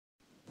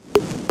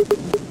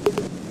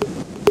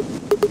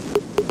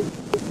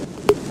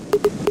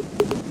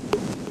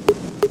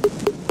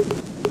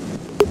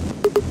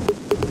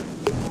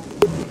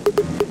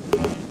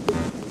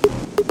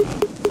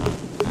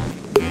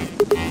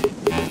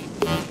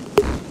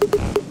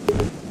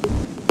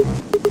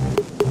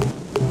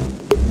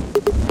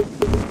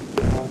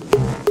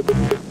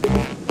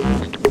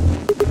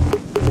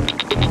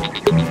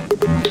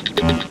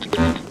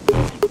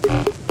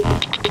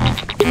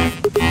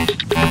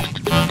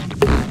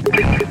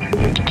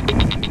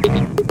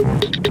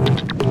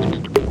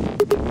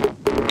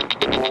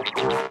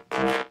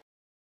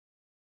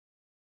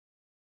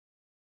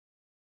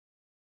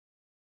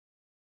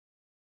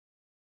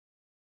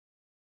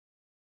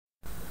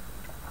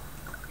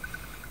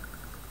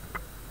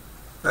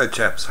Hi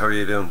chaps, how are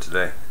you doing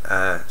today?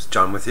 It's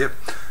John with you,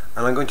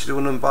 and I'm going to do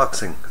an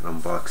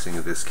unboxing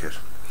of this kit.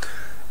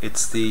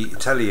 It's the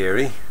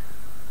Italeri,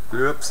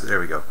 oops, there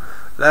we go,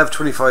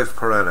 LAV-25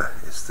 Piranha.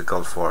 It's the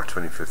Gulf War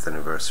 25th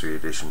anniversary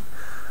edition,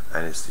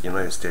 and it's the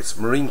United States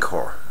Marine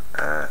Corps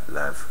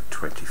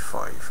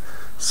LAV-25.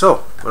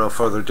 So, without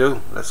further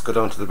ado, let's go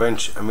down to the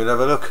bench and we'll have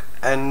a look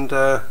and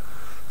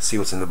see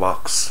what's in the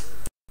box.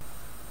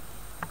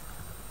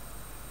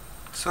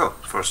 So,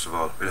 first of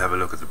all, we'll have a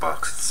look at the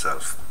box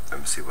itself. Let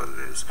me see what it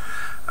is.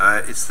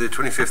 It's the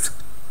 25th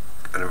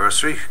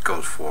anniversary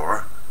Gulf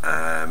War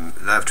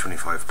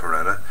LAV-25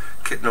 Piranha.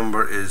 Kit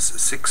number is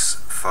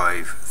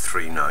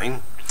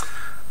 6539,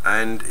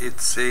 and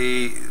it's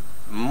a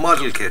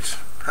model kit,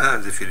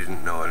 as if you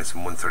didn't know, and it's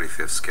in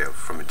 1/35 scale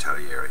from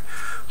Italeri.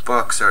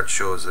 Box art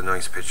shows a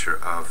nice picture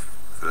of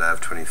the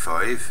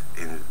LAV-25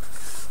 in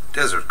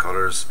desert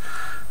colours,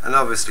 and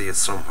obviously it's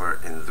somewhere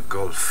in the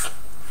Gulf.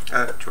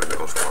 During the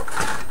Gulf War.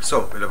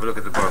 So we'll have a look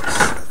at the box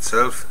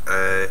itself.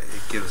 It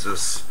gives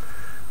us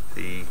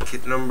the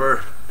kit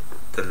number,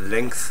 the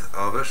length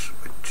of it,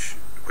 which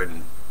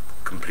when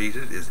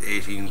completed is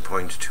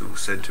 18.2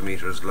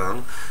 centimeters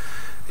long.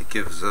 It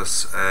gives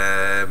us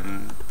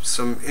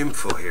some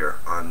info here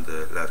on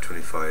the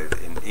LAV-25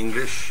 in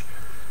English,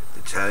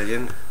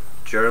 Italian,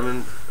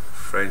 German,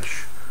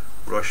 French,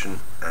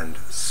 Russian and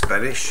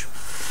Spanish.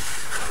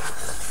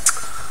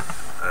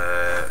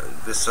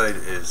 This side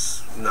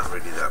is not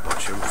really that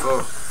much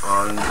info.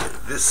 On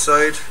this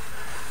side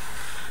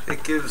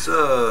it gives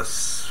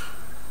us,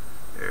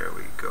 there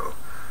we go,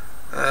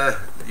 the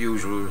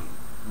usual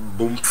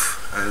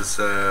boomph, as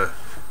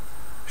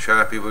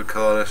Sharpie would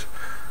call it.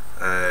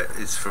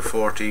 It's for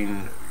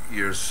 14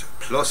 years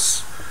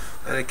plus,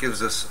 and it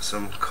gives us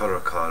some colour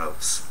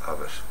callouts of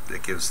it.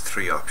 It gives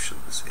 3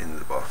 options in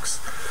the box.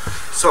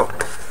 So,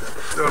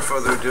 without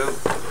further ado,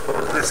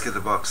 let's get the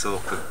box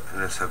open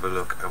and let's have a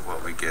look at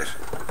what we get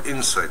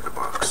inside the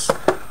box.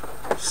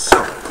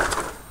 So,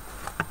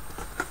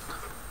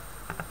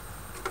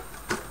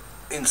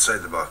 inside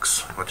the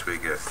box, what do we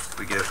get?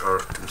 We get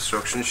our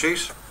instruction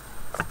sheet.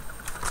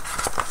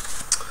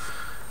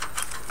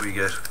 We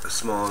get a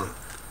small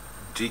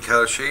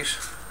decal sheet,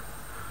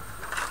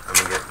 and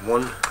we get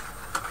 1,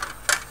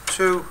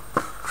 2,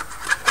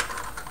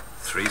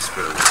 3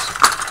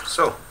 sprues.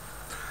 So,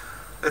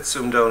 let's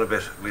zoom down a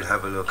bit. We'll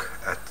have a look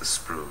at the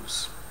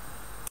sprues.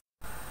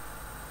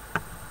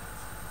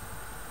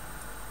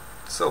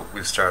 So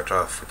we'll start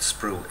off with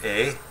sprue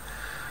A,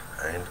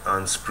 and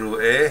on sprue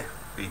A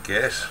we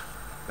get,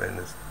 when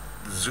it's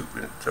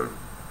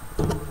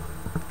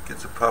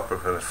gets a proper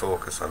kind of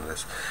focus on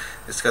this,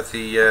 it's got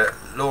the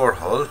lower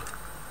hull,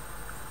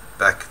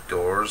 back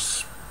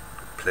doors,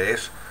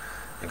 plate,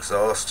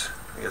 exhaust.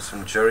 We get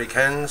some jerry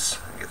cans.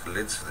 We get the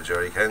lids for the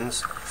jerry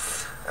cans.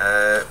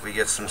 We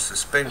get some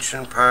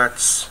suspension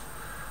parts,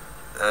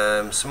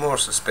 some more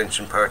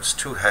suspension parts,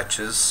 2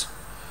 hatches,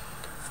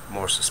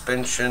 more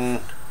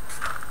suspension.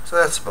 So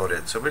that's about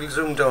it. So we'll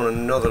zoom down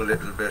another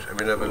little bit and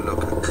we'll have a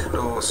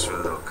closer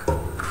look at the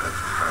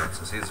parts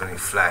and see if there's any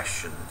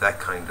flash and that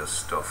kind of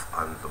stuff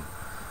on them.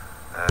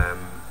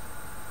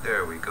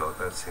 There we go.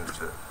 That seems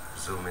to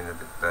zoom in a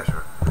bit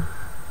better.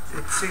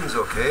 It seems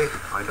okay.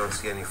 I don't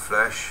see any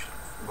flash.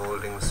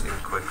 Moulding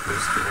seems quite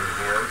crisp and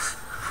everything else.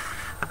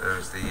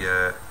 There's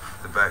the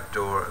back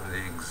door and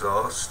the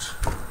exhaust,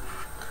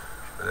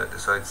 and that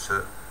decides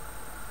to,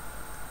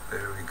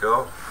 there we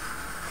go.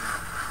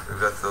 We've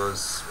got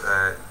those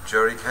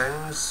jerry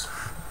cans.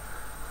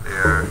 They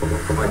are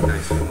quite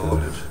nicely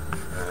moulded.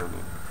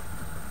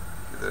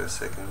 Give that a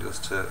second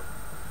just to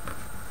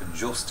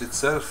adjust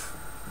itself.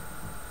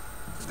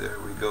 There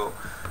we go.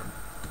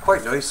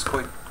 Quite nice,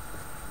 quite,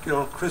 you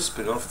know, crisp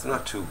enough. They're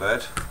not too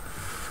bad.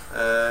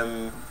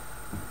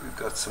 We've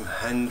got some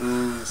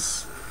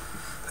handles,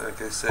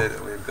 like I said,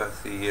 and we've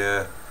got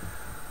the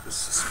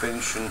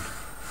suspension,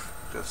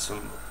 got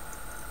some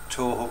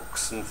tow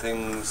hooks and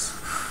things,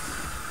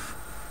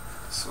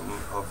 some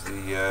of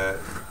the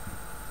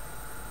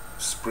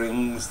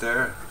springs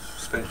there,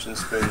 suspension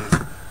springs,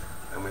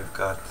 and we've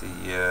got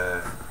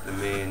the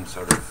main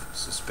sort of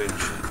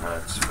suspension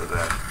parts for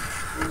that.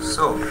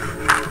 So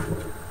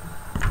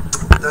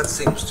that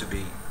seems to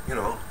be, you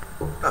know,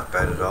 not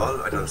bad at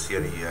all. I don't see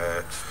any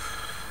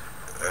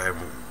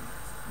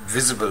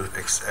visible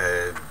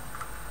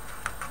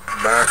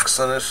marks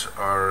on it,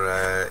 or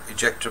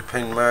ejector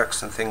pin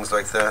marks and things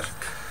like that.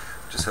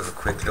 Just have a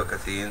quick look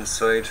at the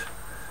inside.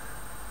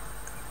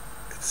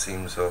 It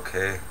seems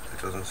okay. There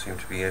doesn't seem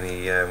to be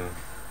any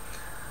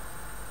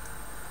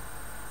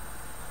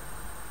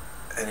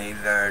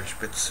large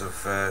bits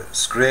of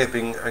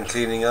scraping and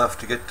cleaning off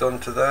to get done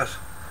to that.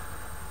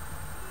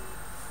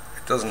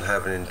 It doesn't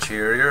have an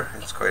interior.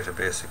 It's quite a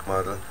basic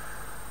model,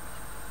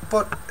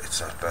 but it's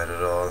not bad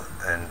at all,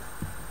 and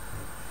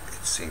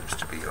it seems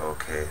to be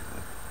okay.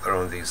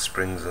 Around these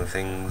springs and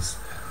things,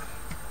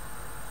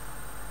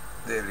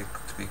 they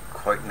look to be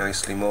quite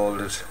nicely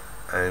moulded,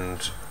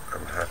 and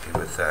I'm happy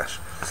with that.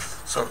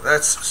 So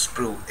that's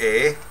sprue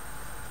A.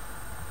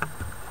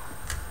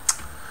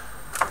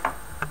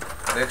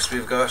 Next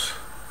we've got,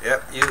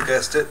 yep, you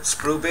guessed it,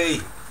 sprue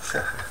B.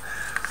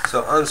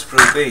 So on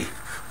sprue B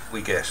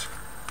we get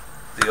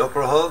the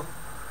upper hull,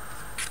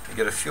 you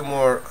get a few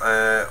more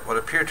what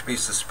appear to be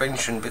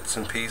suspension bits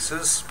and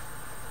pieces,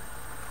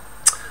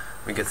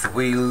 we get the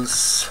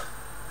wheels,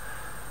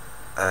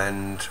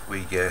 and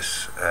we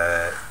get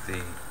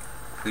the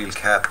wheel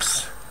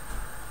caps,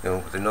 you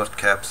know, the nut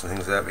caps and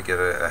things like that. We get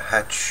a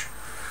hatch,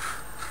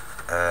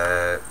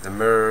 the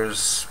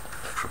mirrors,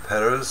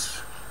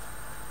 propellers,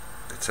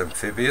 it's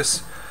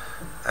amphibious,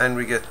 and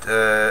we get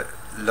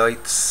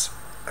lights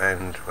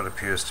and what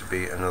appears to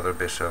be another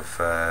bit of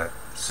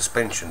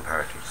suspension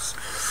parties.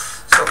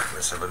 So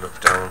let's have a look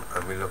down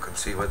and we look and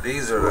see what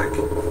these are like. If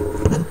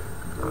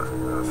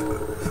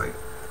I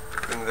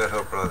bring that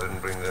up rather than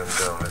bring them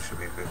down, it should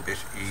be a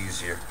bit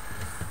easier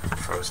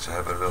for us to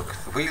have a look.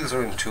 The wheels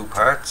are in two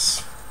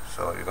parts,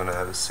 so you're going to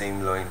have a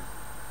seam line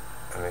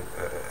and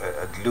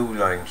a glue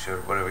line, sure,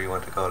 whatever you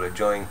want to call it,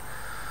 join.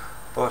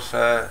 But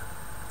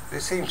they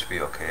seem to be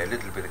okay. A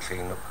little bit of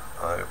cleanup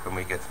when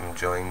we get them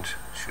joined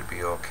should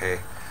be okay.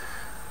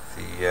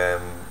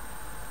 The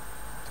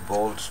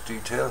bolt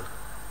detail,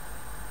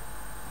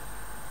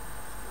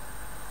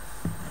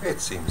 it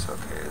seems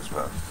okay as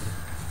well.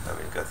 And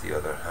we've got the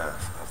other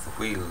half of the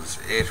wheels,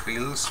 8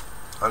 wheels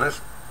on it.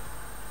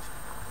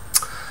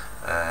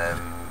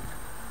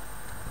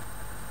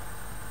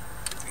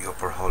 The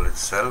upper hull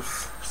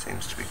itself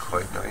seems to be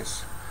quite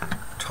nice.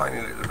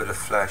 Tiny little bit of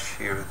flash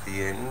here at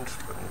the end,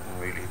 but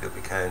really that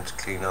we can't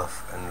clean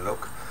off and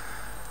look.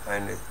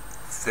 And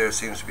there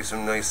seems to be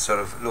some nice sort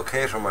of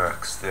locator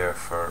marks there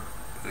for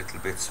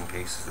little bits and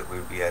pieces that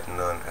we'll be adding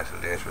on at a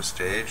later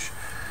stage.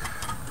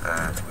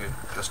 We'll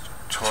just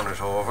turn it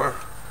over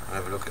and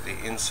have a look at the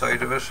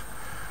inside of it.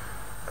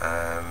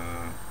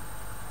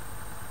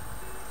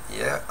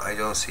 Yeah, I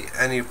don't see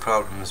any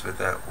problems with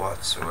that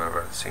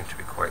whatsoever. It seems to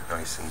be quite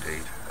nice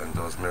indeed. And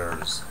those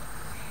mirrors.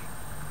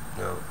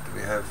 Now, do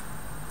we have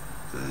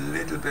a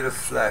little bit of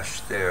flash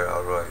there,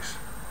 alright,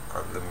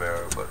 on the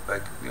mirror, but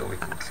like, you know, we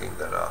can clean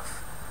that off.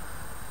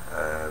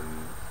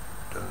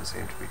 Doesn't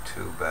seem to be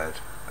too bad.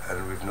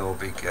 And we've no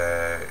big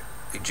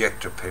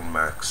ejector pin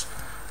marks,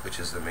 which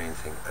is the main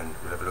thing. And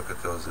we'll have a look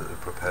at those little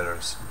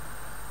propellers.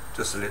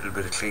 Just a little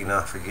bit of clean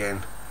off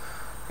again.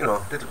 You know,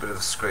 a little bit of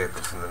a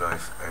scraping from the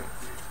knife, and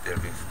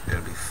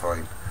they'll be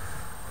fine.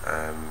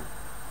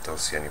 Don't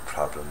see any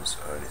problems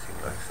or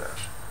anything like that.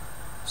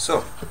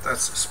 So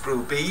that's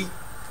sprue B.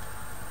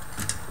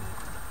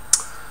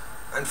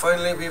 And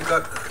finally we've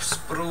got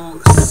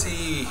sprue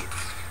C.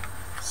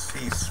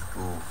 C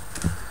sprue.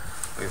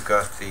 We've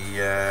got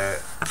the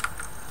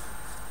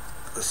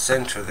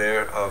center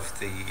there of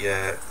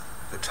the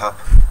top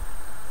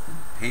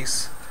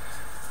piece.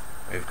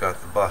 We've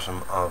got the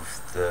bottom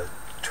of the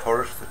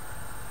turret,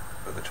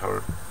 where the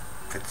turret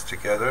fits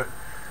together.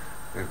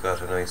 We've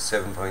got a nice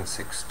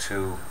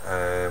 7.62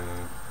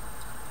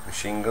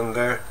 machine gun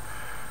there.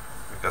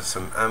 We've got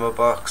some ammo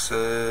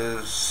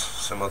boxes,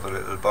 some other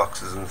little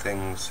boxes and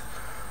things.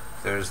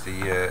 There's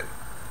the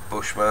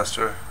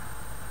Bushmaster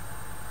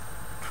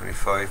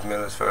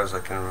 25mm as far as I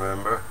can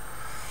remember.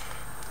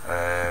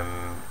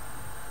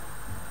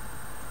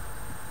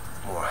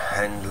 More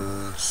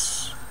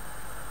handles,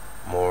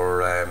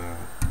 more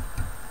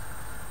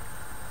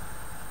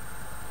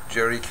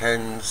jerry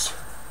cans.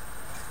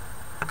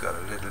 Got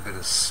a little bit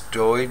of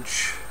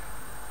stowage.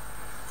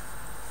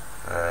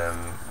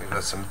 We've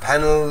got some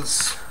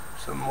panels,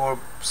 some more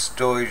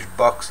stowage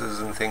boxes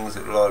and things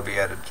that will all be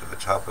added to the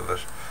top of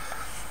it.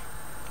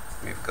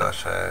 We've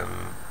got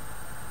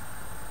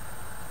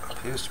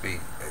appears to be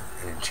an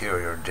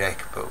interior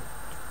deck, but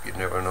you'd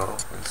never know.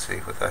 We'll see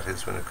what that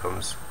is when it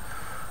comes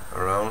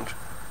around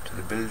to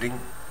the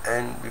building.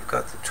 And we've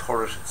got the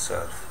turret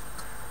itself,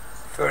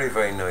 very,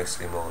 very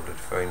nicely molded,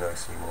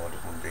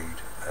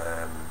 indeed.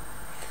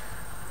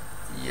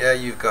 Yeah,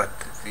 you've got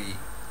the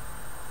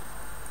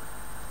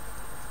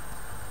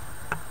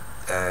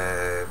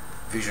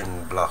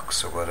vision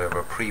blocks or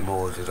whatever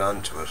pre-molded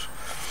onto it.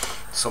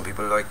 Some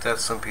people like that,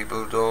 some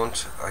people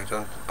don't. I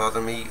don't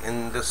bother me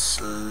in the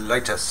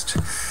slightest.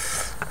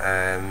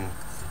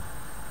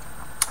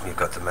 You've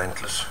got the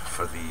mantlet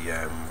for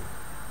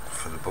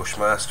the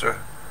Bushmaster.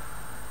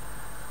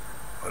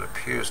 What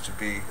appears to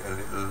be a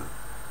little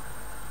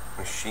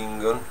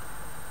machine gun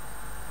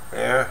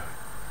there.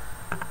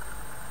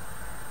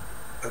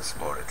 That's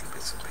more little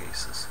bits and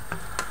pieces.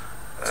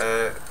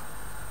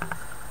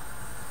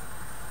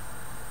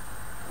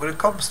 When it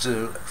comes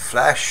to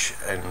flash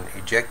and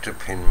ejector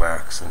pin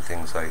marks and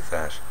things like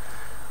that,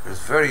 there's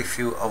very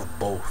few of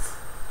both.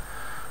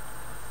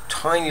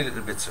 Tiny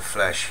little bits of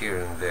flash here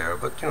and there,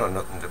 but you know,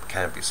 nothing that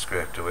can't be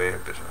scraped away. A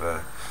bit of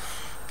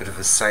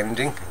a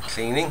sanding and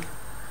cleaning.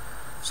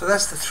 So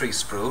that's the 3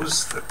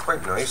 sprues. They're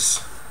quite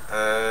nice.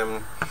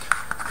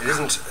 It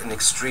isn't an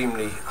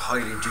extremely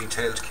highly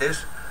detailed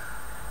kit.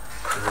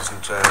 There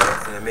isn't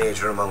a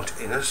major amount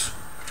in it,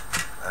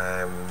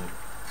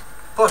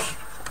 but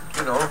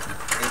you know,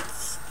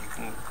 you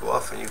can go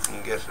off and you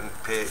can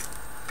pay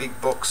big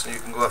bucks, and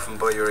you can go off and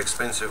buy your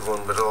expensive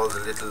one with all the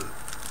little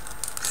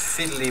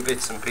fiddly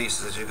bits and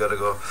pieces you got to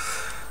go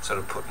sort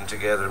of putting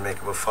together and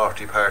make about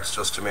 40 parts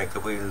just to make the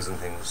wheels and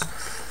things.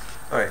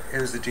 Alright,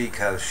 here's the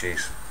decal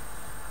sheet.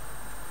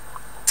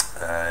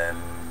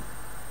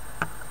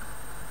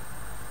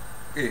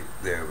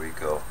 There we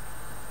go.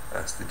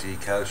 That's the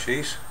decal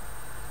sheet.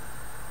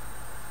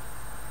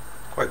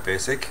 Quite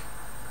basic,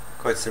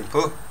 quite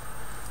simple.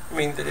 I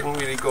mean, they didn't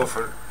really go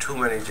for too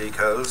many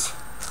decals.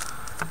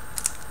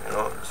 You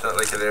know, it's not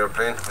like an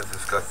airplane, but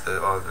it's got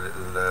all the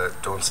little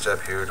don't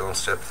step here, don't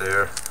step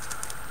there,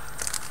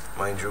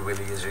 mind your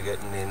willy as you're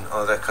getting in,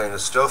 all that kind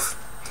of stuff.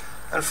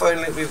 And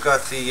finally, we've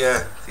got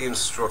the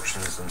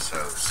instructions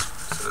themselves.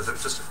 So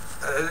there's just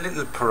a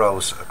little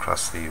peruse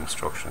across the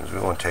instructions. We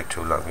won't take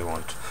too long.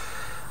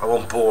 I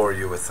won't bore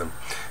you with them.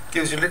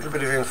 Gives you a little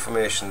bit of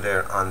information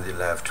there on the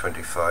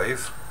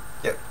LAV-25.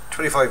 Yeah,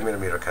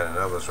 25mm cannon.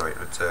 That was right.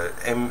 It's a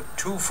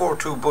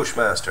M242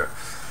 Bushmaster.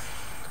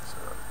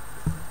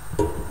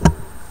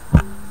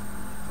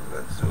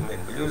 Let's zoom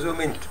in. Will you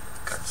zoom in?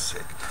 God's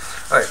sake.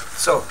 Alright,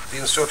 so the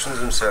instructions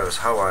themselves,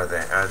 how are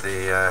they?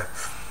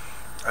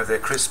 Are they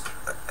crisp,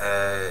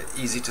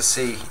 easy to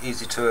see,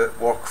 easy to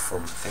work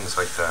from, things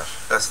like that?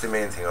 That's the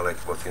main thing I like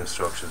about the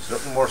instructions.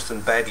 Nothing worse than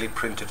badly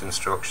printed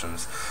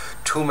instructions.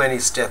 Too many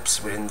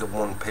steps within the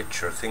one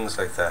picture, things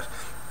like that.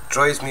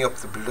 Drives me up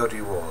the bloody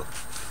wall.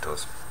 It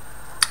does.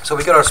 So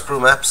we got our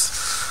sprue maps,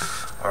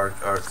 our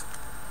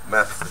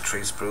map of the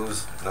 3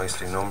 sprues,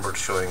 nicely numbered,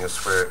 showing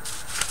us where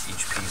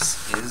each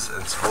piece is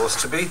and supposed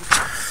to be.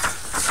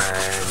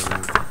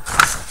 And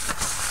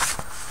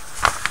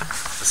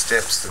the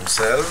steps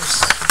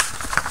themselves,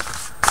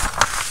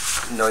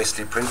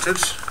 nicely printed,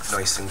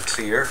 nice and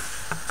clear,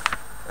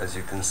 as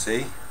you can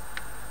see,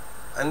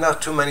 and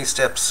not too many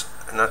steps,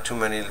 not too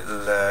many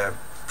little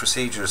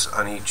procedures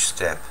on each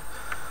step.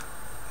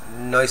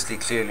 Nicely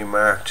clearly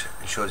marked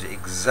and shows you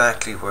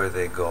exactly where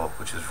they go,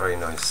 which is very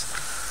nice.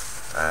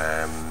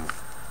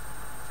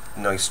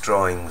 Nice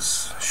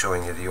drawings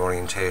showing you the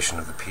orientation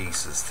of the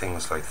pieces,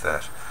 things like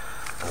that.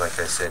 And like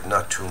I said,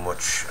 not too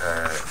much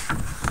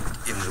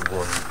in the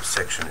one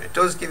section. It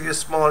does give you a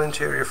small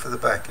interior for the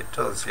back, it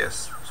does,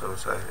 yes, so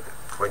it's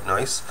quite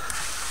nice.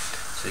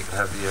 So you can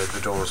have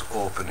the doors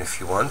open if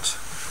you want.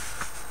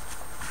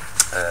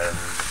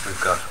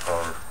 We've got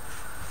our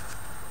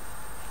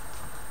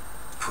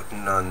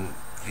putting on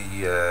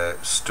the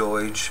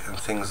stowage and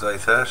things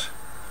like that.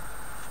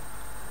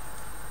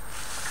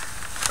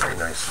 Very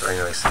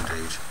nice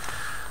indeed.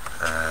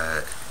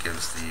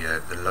 Gives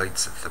the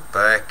lights at the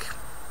back,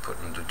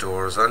 putting the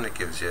doors on. It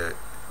gives you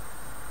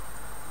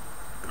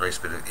a nice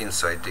bit of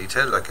inside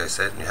detail, like I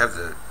said, and you have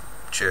the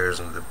chairs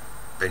and the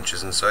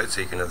benches inside,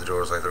 so you can have the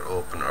doors either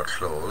open or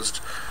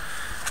closed.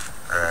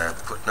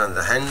 Putting on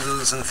the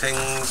handles and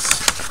things,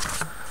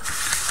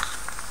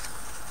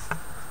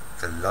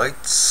 the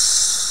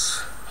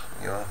lights,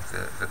 you know,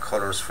 the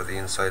colours for the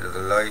inside of the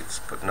lights,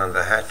 putting on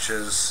the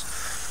hatches,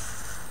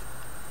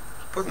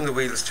 putting the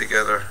wheels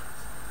together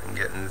and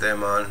getting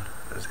them on.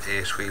 There's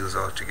 8 wheels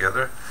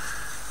altogether.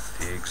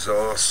 The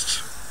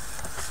exhaust,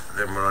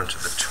 then we're onto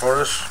the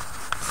turret,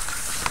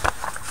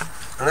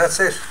 and that's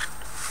it.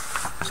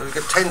 So we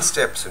get 10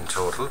 steps in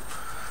total,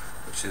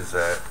 which is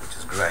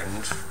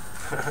grand.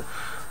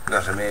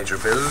 Not a major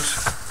build.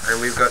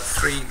 And we've got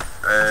 3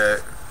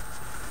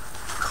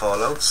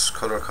 call-outs,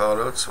 colour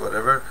call-outs,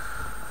 whatever.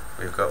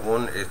 We've got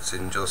one, it's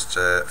in just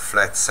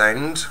flat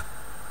sand,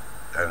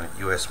 and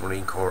US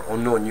Marine Corps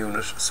unknown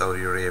unit,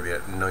 Saudi Arabia,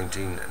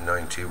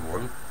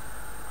 1991.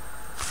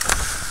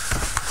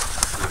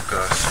 We've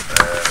got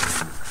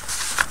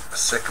a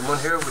second one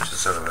here, which is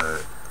sort of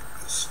a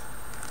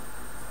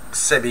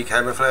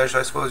semi-camouflage,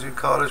 I suppose you'd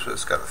call it.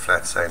 It's got the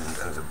flat sand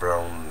and the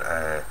brown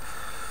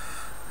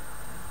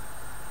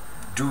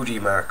duty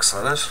marks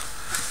on it,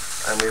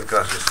 and we've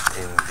got it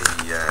in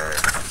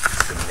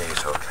the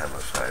NATO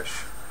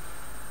camouflage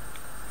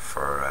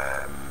for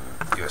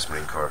US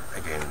Marine Corps,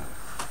 again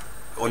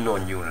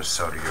unknown unit,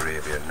 Saudi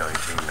Arabia,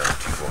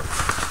 1991.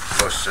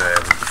 But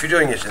if you're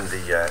doing it in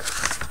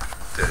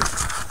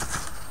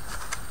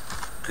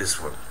this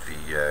one,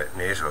 the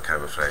NATO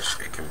camouflage,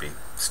 it can be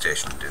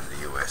stationed in the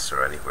US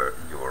or anywhere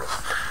in Europe,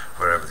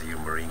 wherever the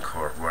Marine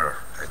Corps were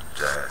and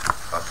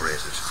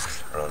operated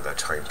around that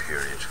time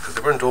period, because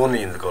they weren't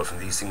only in the Gulf, and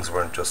these things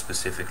weren't just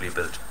specifically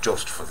built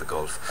just for the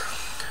Gulf.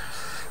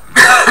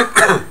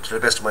 To the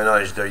best of my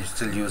knowledge, they're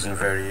still using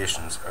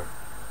variants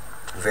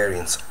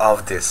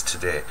of this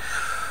today.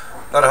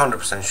 Not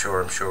 100%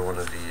 sure. I'm sure one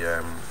of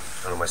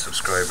my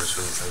subscribers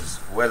who's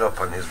well up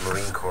on his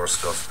Marine Corps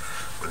stuff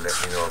will let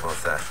me know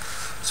about that.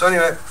 So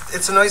anyway,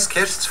 it's a nice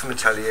kit. It's from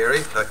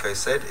Italeri, like I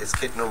said. It's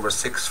kit number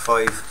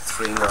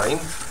 6539.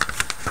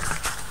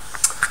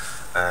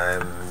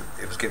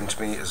 It was given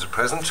to me as a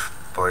present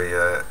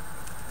by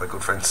my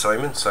good friend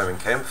Simon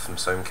Kemp from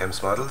Simon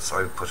Kemp's Models.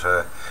 I'll put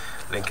a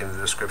link in the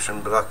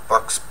description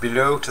box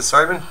below to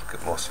Simon.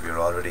 Most of you are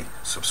already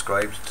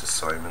subscribed to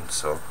Simon,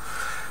 so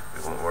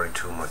we won't worry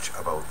too much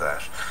about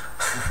that.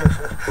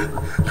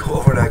 Go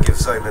over there, give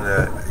Simon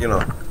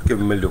give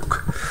him a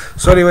look.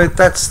 So anyway,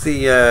 that's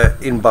the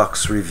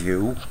inbox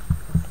review.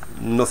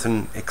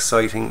 nothing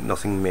exciting,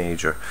 nothing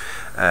major,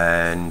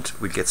 and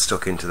we'll get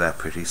stuck into that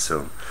pretty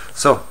soon.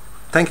 So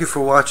thank you for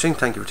watching,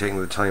 thank you for taking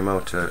the time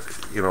out to,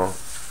 you know,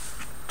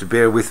 to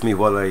bear with me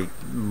while I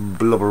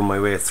blubber my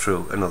way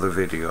through another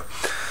video.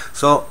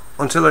 So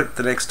until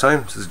the next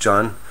time, this is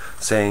John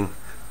saying,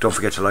 don't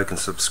forget to like and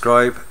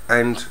subscribe,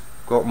 and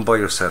go out and buy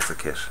yourself a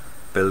kit,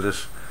 build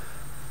it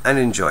and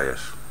enjoy it.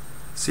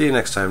 See you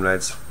next time,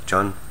 lads.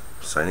 John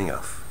signing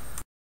off.